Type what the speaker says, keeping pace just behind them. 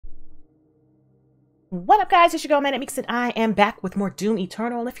What up, guys? It's your girl ManicMeeks, and I am back with more Doom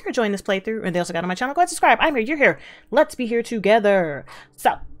Eternal. And if you're enjoying this playthrough and they also got on my channel, go ahead and subscribe. I'm here, you're here. Let's be here together.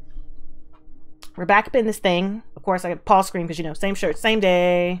 So, we're back up in this thing. Of course, I got pause screen because, you know, same shirt, same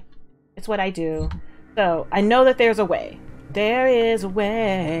day. It's what I do. So, I know that there's a way. There is a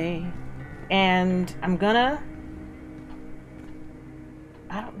way. And I'm gonna...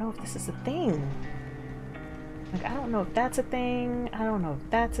 I don't know if this is a thing. Like, I don't know if that's a thing. I don't know if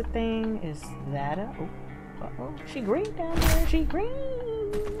that's a thing. Is that a... Oh, uh-oh. She green down there. She green.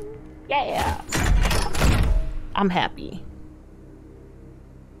 Yeah. I'm happy.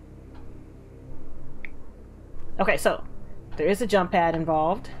 Okay, so there is a jump pad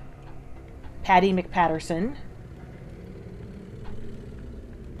involved. Patty McPatterson.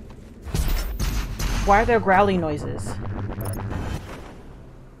 Why are there growly noises?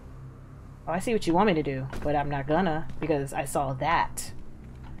 Oh, I see what you want me to do, but I'm not gonna because I saw that.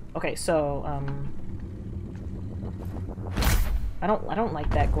 Okay, so I don't like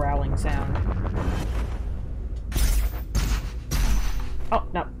that growling sound. Oh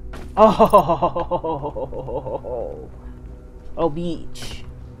no! Oh, oh beach.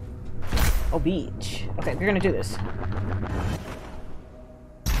 Oh beach. Okay, we're gonna do this.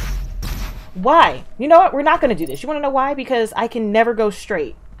 Why? You know what? We're not gonna do this. You want to know why? Because I can never go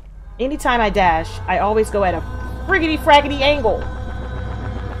straight. Anytime I dash, I always go at a friggity-fraggity angle.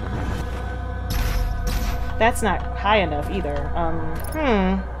 That's not high enough either. How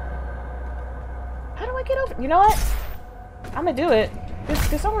do I get over? You know what? I'm gonna do it.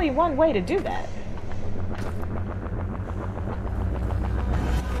 There's only one way to do that.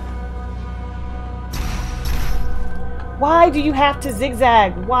 Why do you have to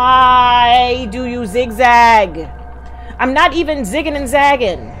zigzag? Why do you zigzag? I'm not even zigging and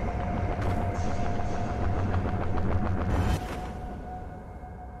zagging.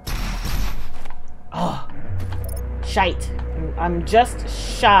 Oh, shite. I'm just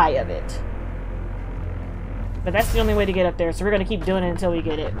shy of it. But that's the only way to get up there, so we're going to keep doing it until we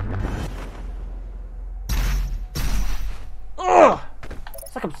get it. Ugh!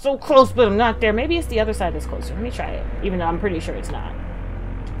 It's like I'm so close, but I'm not there. Maybe it's the other side that's closer. Let me try it, even though I'm pretty sure it's not.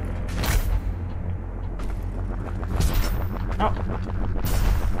 Oh.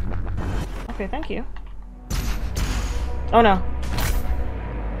 Okay, thank you. Oh no.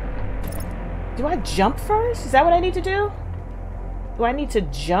 Do I jump first? Is that what I need to do? Do I need to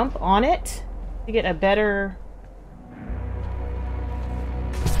jump on it to get a better...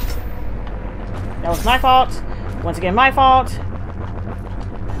 That was my fault. Once again, my fault.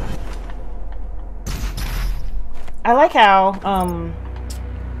 I like how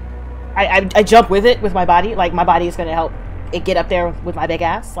I jump with it with my body. Like, my body is going to help it get up there with my big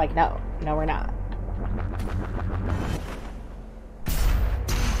ass. Like, no. No, we're not.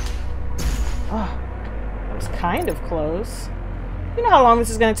 Oh, that was kind of close. You know how long this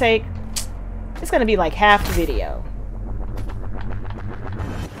is going to take? It's going to be like half the video.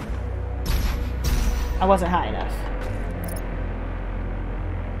 I wasn't high enough.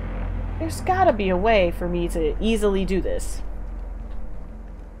 There's got to be a way for me to easily do this.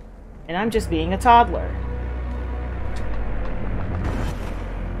 And I'm just being a toddler.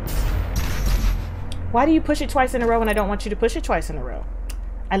 Why do you push it twice in a row when I don't want you to push it twice in a row?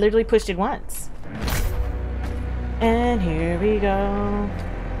 I literally pushed it once. And here we go.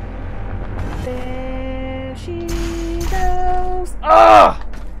 There she goes. Oh!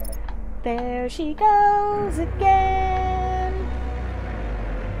 There she goes again.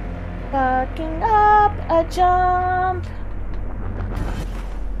 Fucking up a jump.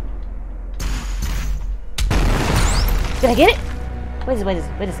 Did I get it? What is it? What is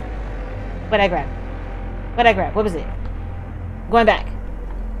it? What is it? What'd I grab? What'd I grab? What was it? Going back.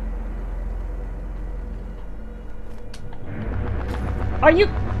 Are you...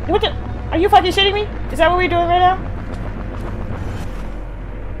 What the... Are you fucking shitting me? Is that what we're doing right now?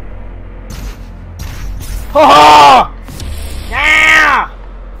 Oh! Ah!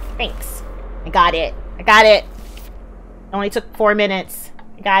 Thanks. I got it. I got it. It only took 4 minutes.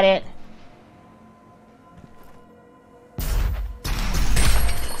 I got it.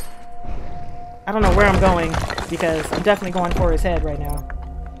 I don't know where I'm going because I'm definitely going for his head right now.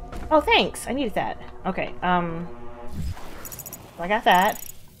 Oh, thanks. I needed that. Okay. So I got that.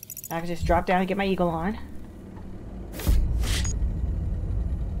 Now I can just drop down and get my eagle on.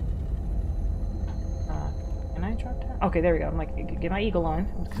 Can I drop down? Okay, there we go. I'm like, get my eagle on.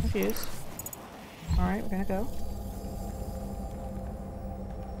 I'm confused. Alright, we're gonna go.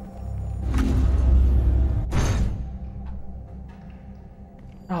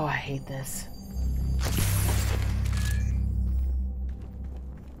 Oh, I hate this.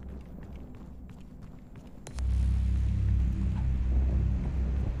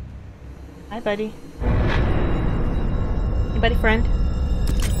 Hi, buddy. Hey, buddy, friend.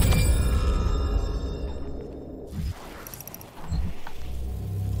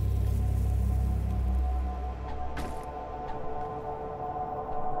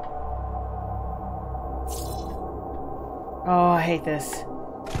 Oh, I hate this.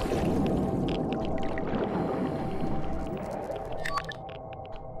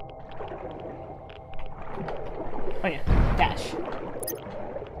 Oh yeah, dash.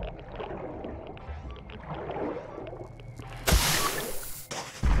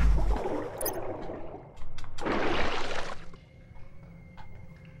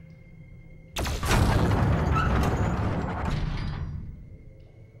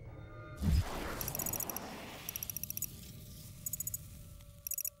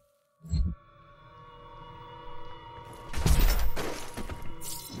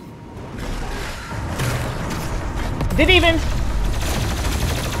 Didn't even.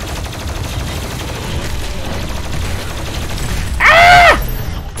 Ah!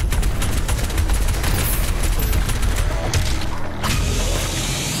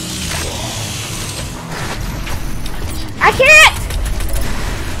 I can't.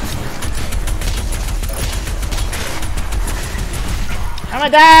 I'm gonna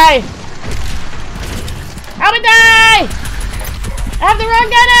die. I'm gonna die. I have the wrong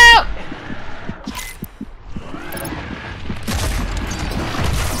gun out.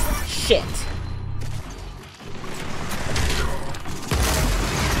 Shit.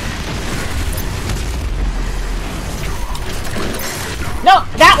 No,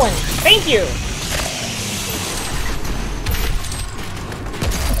 that one. Thank you.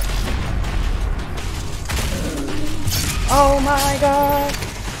 Oh my god.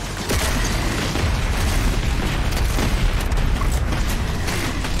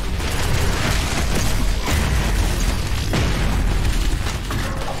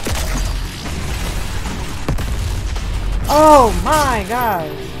 Oh my god.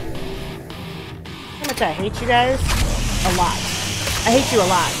 How much I hate you guys? A lot. I hate you a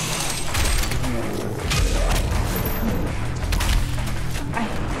lot.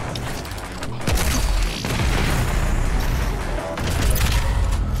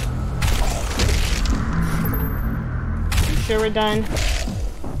 Sure we're done.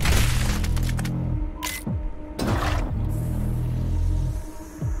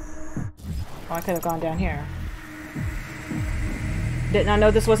 Oh, I could have gone down here. Did not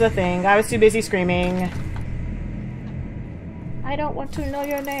know this was a thing. I was too busy screaming. I don't want to know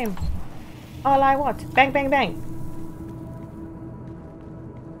your name. All I want. Bang, bang, bang.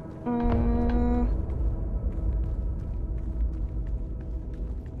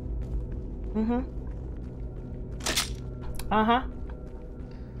 Mm-hmm. Uh-huh.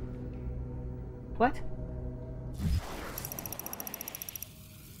 What?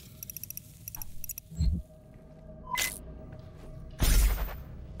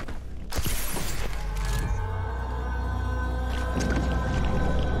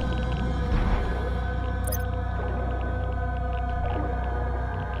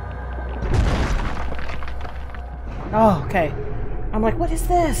 Oh, okay. I'm like, what is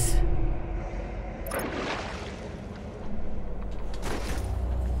this?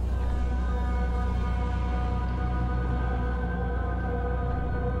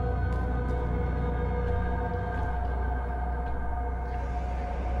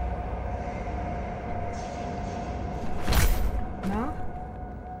 No?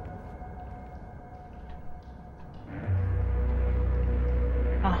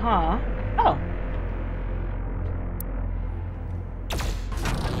 Uh-huh. Oh.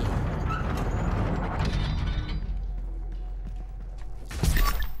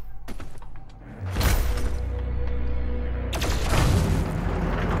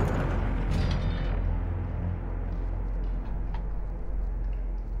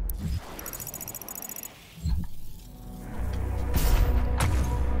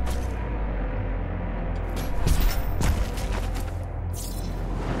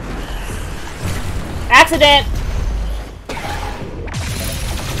 Accident!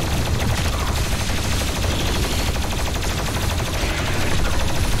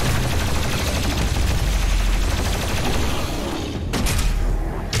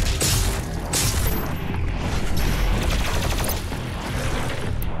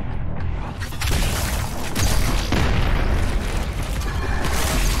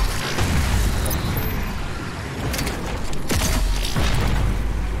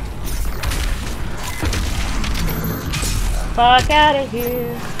 Fuck out of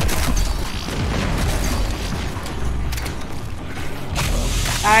here.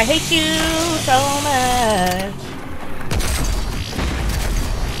 I hate you so much.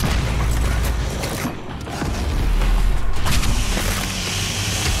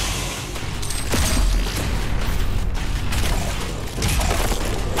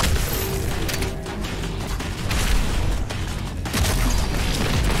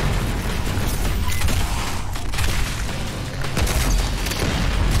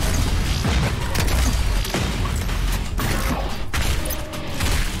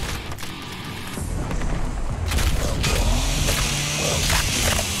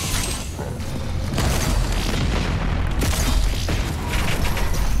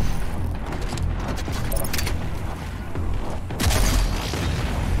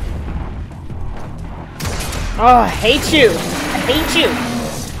 Oh, I hate you. I hate you.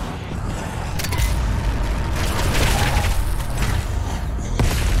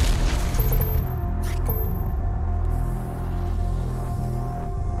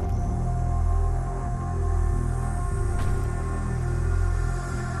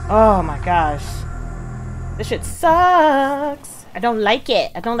 Oh my gosh. This shit sucks. I don't like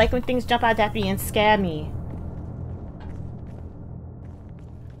it. I don't like when things jump out at me and scare me.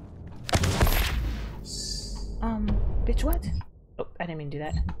 Bitch, what? Oh, I didn't mean to do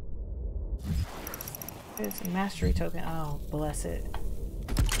that. There's a mastery token. Oh, bless it.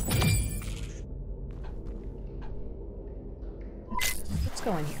 Let's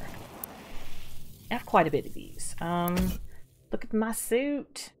go in here. I have quite a bit of these. Look at my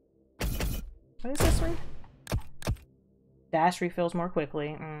suit. What is this one? Dash refills more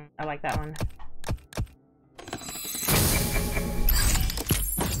quickly. I like that one.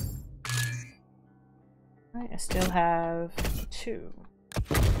 Alright, I still have 2.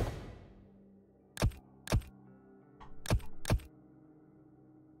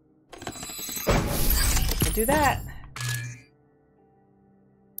 I'll do that.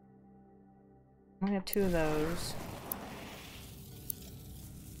 I only have 2 of those.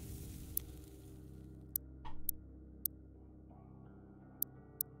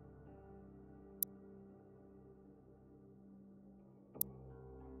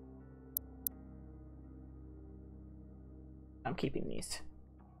 I'm keeping these.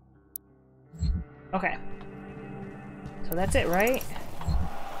 Okay. So that's it, right?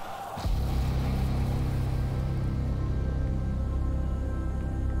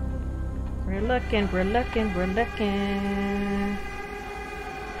 We're looking.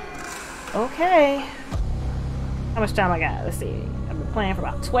 Okay. How much time I got? Let's see. I've been playing for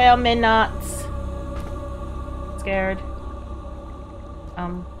about 12 minutes. Scared.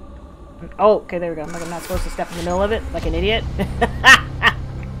 Oh, okay, there we go. I'm not supposed to step in the middle of it like an idiot.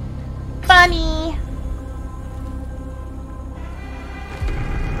 Funny!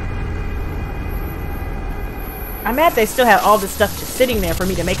 I'm mad they still have all this stuff just sitting there for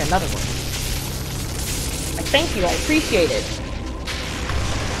me to make another one. Like, thank you, I appreciate it.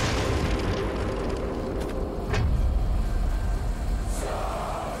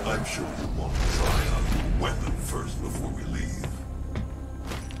 I'm sure you want to try out your weapon first before we leave.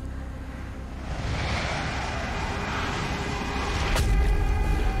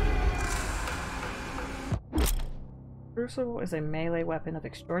 Crucible is a melee weapon of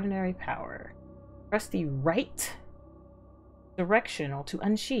extraordinary power. Press the right directional to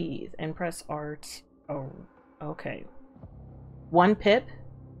unsheath and press R2. Oh, okay. 1 pip.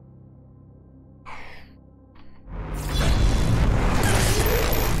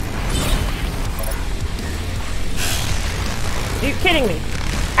 Are you kidding me?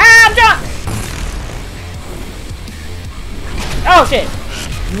 Ah, I'm drunk! Oh shit!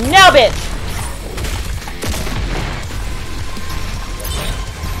 No, bitch!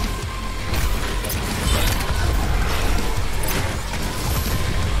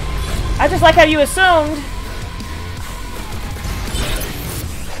 I just like how you assumed.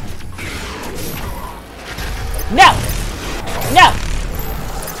 No! No!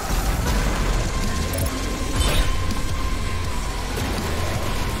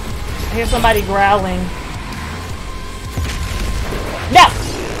 I hear somebody growling. No!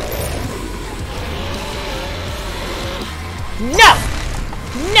 No!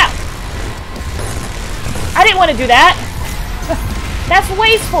 No! I didn't want to do that. That's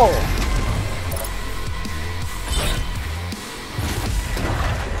wasteful.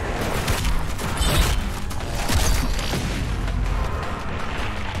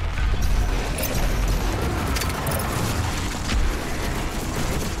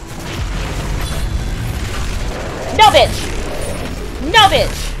 No, bitch! No,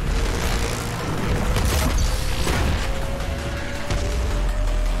 bitch!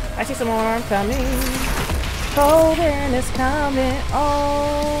 I see some more coming. Colden is coming.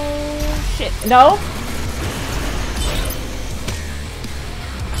 Oh, shit. No?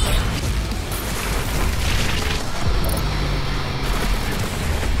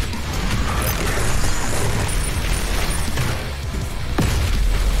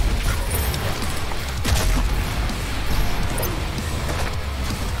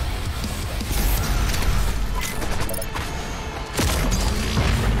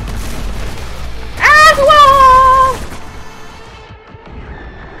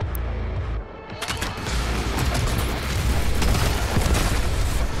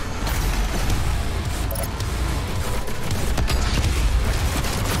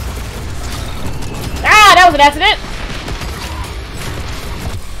 That was an accident.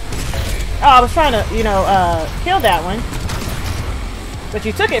 Oh, I was trying to, you know, kill that one. But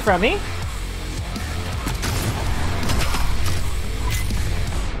you took it from me.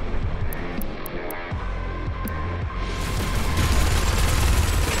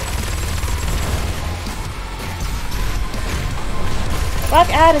 Fuck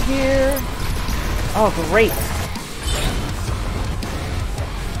out of here. Oh, great.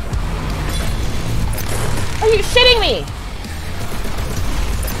 Are you shitting me?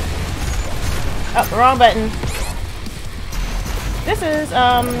 Oh, wrong button. This is,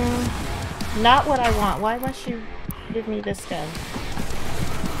 not what I want. Why must you give me this gun?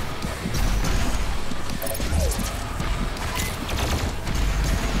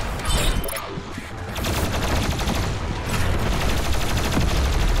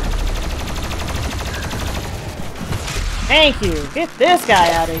 Thank you. Get this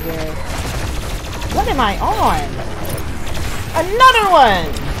guy out of here. What am I on? Another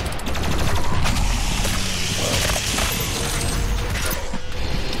one!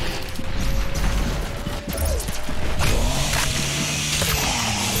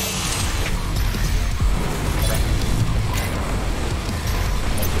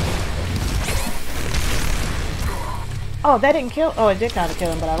 Oh, that didn't kill. Oh, it did kind of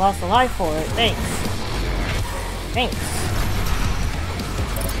kill him, but I lost a life for it. Thanks. Thanks.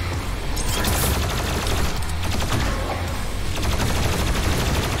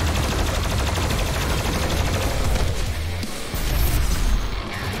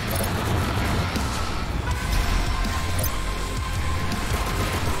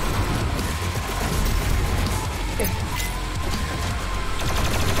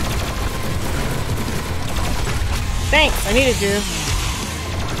 Thanks, I needed you.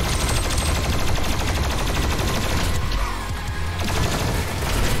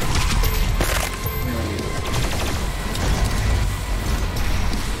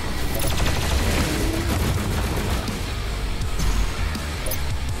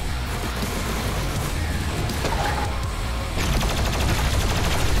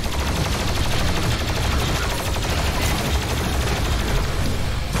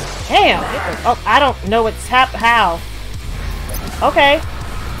 Damn! Oh, I don't know what's how. Okay.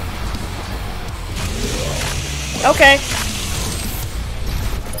 Okay.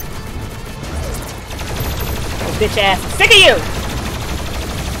 Oh, bitch ass. Sick of you!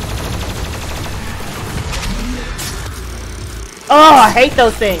 Oh, I hate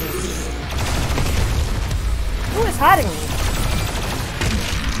those things. Who is hiding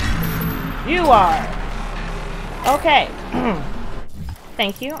me? You are. Okay.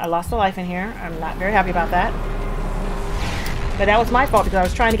 Thank you. I lost a life in here. I'm not very happy about that. But that was my fault because I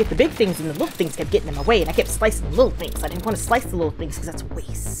was trying to get the big things and the little things kept getting in my way and I kept slicing the little things. I didn't want to slice the little things because that's a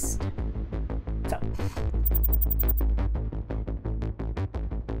waste. So.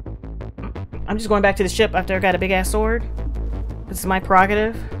 I'm just going back to the ship after I got a big ass sword. This is my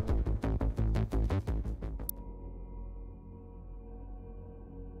prerogative.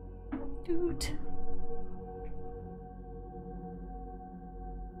 Dude.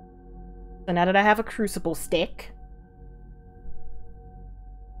 So now that I have a crucible stick,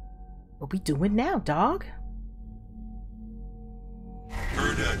 what we doing now, dog?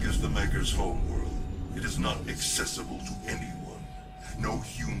 Erdak is the Maker's homeworld. It is not accessible to anyone. No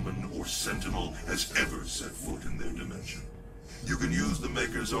human or sentinel has ever set foot in their dimension. You can use the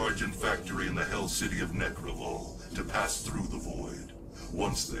Maker's origin factory in the Hell City of Necrovol to pass through the void.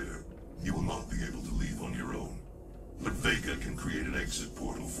 Once there, you will not be able to leave on your own. But Vega can create an exit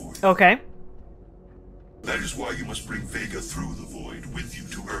portal for you. Okay. That is why you must bring Vega through the void with you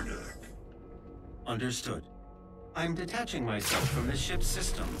to Erdak. Understood. I'm detaching myself from the ship's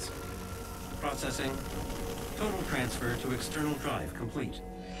systems. Processing. Total transfer to external drive complete.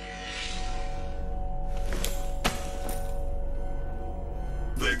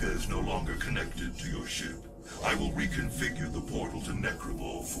 Vega is no longer connected to your ship. I will reconfigure the portal to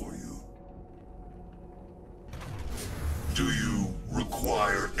Necrovol for you. Do you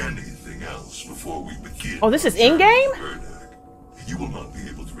require anything else before we begin? Oh, this is in-game? You will not be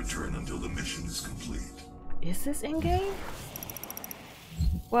able to return until the mission is complete. Is this in-game?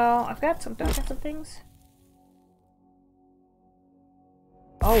 Well, I've got some things.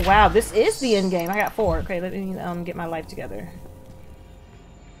 Oh wow, this is the in-game. I got 4. Okay, let me get my life together.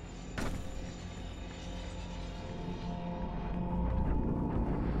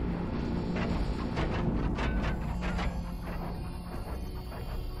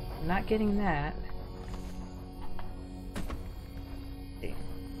 I'm not getting that. See.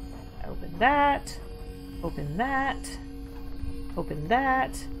 Open that. Open that. Open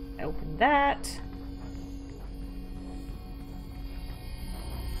that. Open that.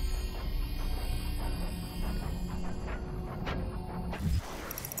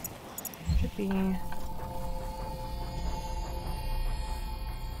 Maybe...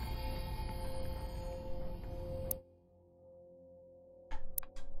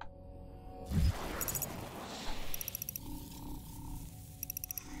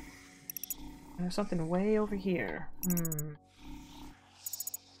 There's something way over here.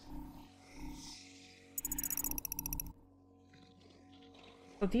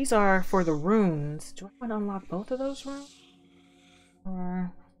 So these are for the runes. Do I want to unlock both of those rooms?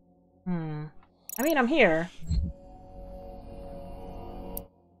 Or... I mean, I'm here.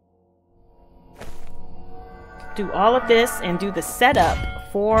 Do all of this and do the setup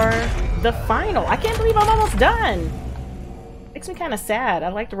for the final. I can't believe I'm almost done. Makes me kind of sad. I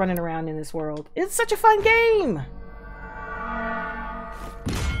like running around in this world. It's such a fun game.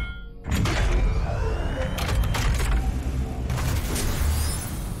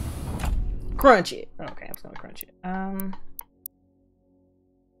 Crunch it. Okay, I'm just gonna crunch it.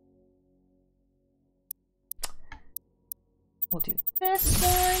 We'll do this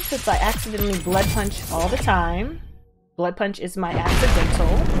one since I accidentally blood punch all the time. Blood punch is my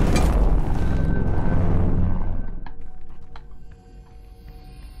accidental.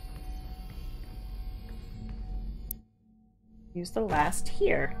 Use the last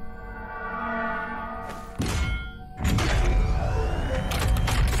here.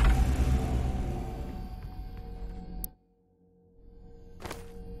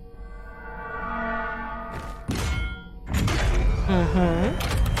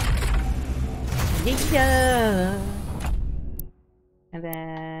 Yeah. And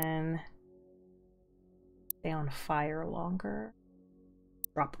then stay on fire longer.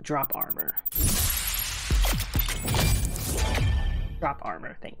 Drop armor. Drop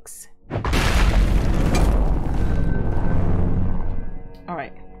armor, thanks. All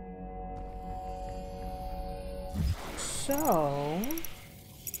right. So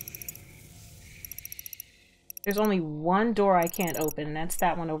there's only one door I can't open, and that's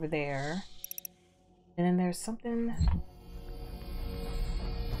that one over there. And then there's something.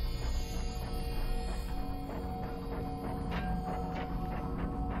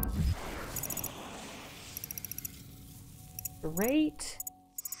 Straight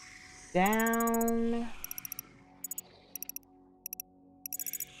down.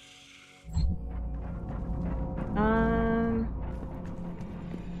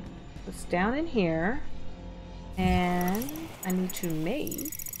 It's down in here, and I need to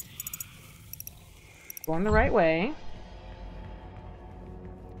make going the right way.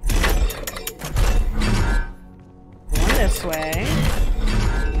 Going this way.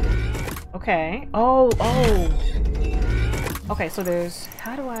 Okay. Oh. Okay, so there's...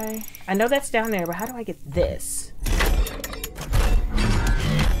 How do I know that's down there, but how do I get this?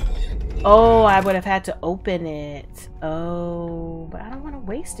 Oh, I would have had to open it. Oh, but I don't want to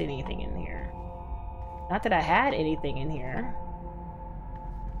waste anything in here. Not that I had anything in here.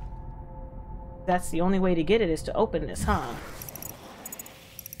 That's the only way to get it, is to open this, huh?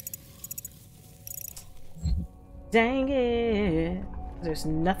 Dang it. There's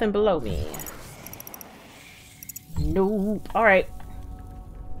nothing below me. Nope. All right.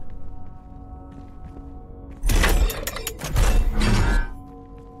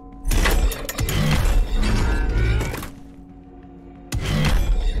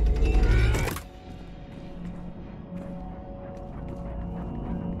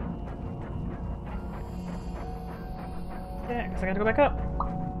 Yeah, because I gotta go back up.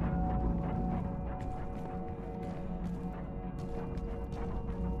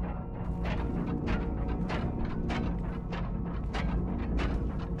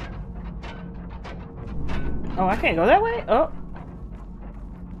 Oh, I can't go that way? Oh.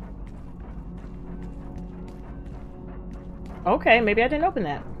 Okay, maybe I didn't open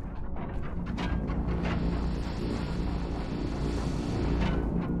that.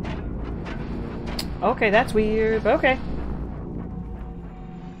 Okay, that's weird, but okay.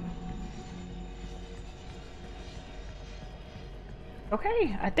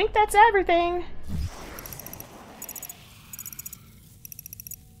 Okay, I think that's everything.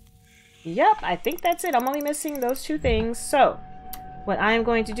 Yep, I think that's it. I'm only missing those two things. So, what I'm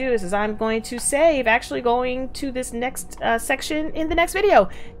going to do is I'm going to save, actually going to this next section in the next video.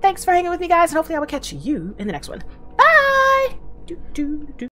 Thanks for hanging with me, guys, and hopefully I will catch you in the next one. Bye!